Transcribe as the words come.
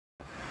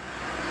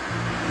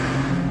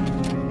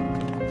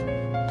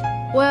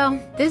Well,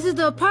 this is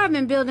the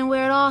apartment building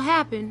where it all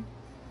happened.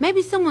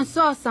 Maybe someone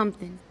saw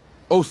something.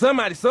 Oh,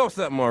 somebody saw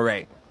something, all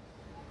right.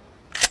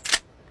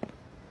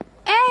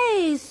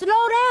 Hey,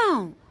 slow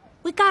down.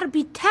 We gotta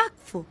be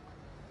tactful.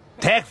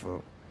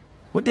 Tactful?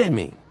 What that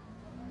mean?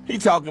 He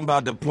talking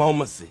about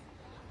diplomacy.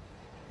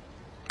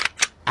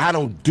 I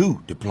don't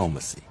do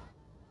diplomacy.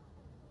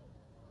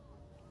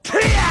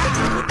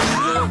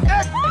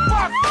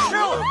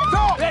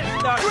 Let's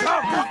start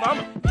talking,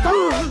 mama.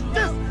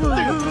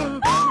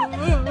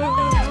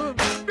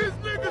 This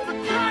nigga's a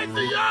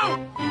crazy, yo!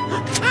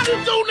 I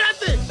didn't do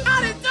nothing! I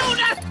didn't do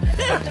nothing!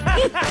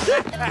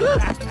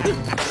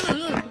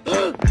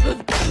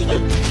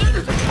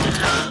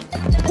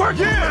 Work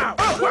him out!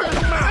 Work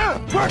him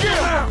out! Work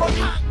him out!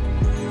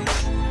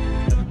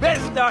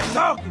 Better start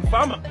talking,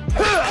 mama.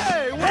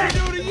 Hey, what do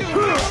you do to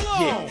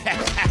you?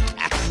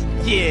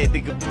 Yeah,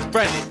 nigga,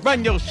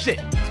 run your shit.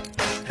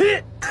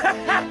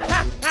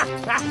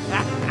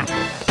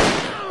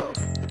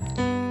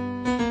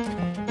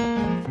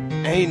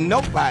 Ain't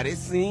nobody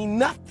seen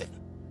nothing.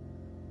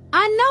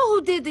 I know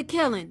who did the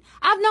killing.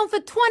 I've known for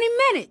 20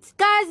 minutes.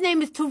 Guy's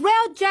name is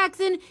Terrell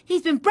Jackson.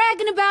 He's been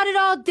bragging about it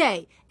all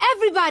day.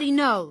 Everybody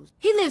knows.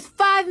 He lives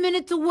 5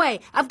 minutes away.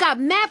 I've got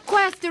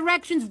MapQuest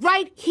directions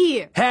right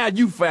here. How'd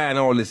you find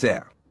all this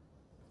out?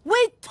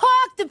 We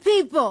talk to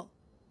people.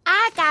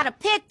 I got a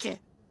picture.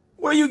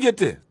 Where you get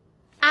this?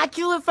 I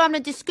drew it from the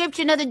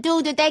description of the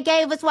dude that they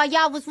gave us while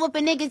y'all was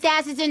whooping niggas'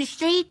 asses in the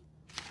street.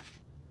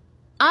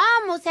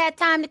 I almost had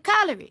time to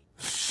color it.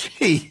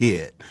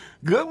 Shit.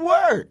 Good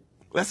work.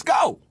 Let's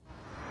go.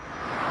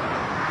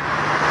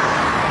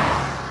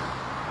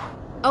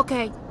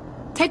 Okay,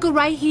 take a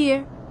right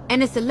here,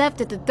 and it's a left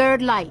at the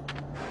third light.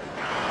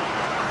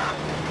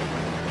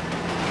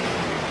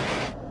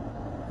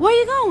 Where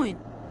you going?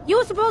 You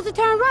were supposed to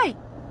turn right.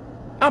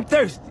 I'm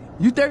thirsty.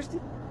 You thirsty?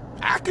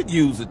 I could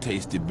use a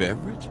tasty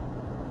beverage.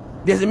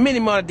 There's a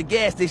mini-mart at the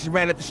gas station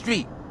right up the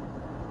street.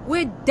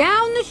 We're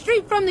down the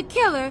street from the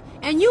killer,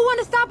 and you want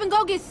to stop and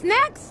go get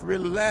snacks?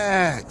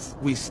 Relax.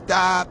 We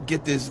stop,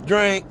 get this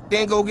drink,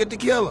 then go get the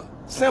killer.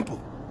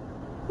 Simple.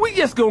 We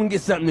just gonna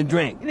get something to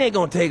drink. It ain't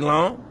gonna take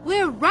long.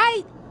 We're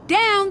right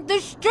down the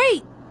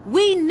street.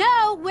 We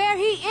know where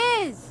he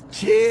is.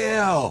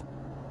 Chill.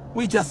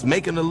 We just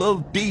making a little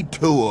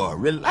detour.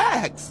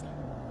 Relax.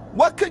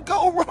 What could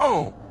go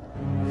wrong?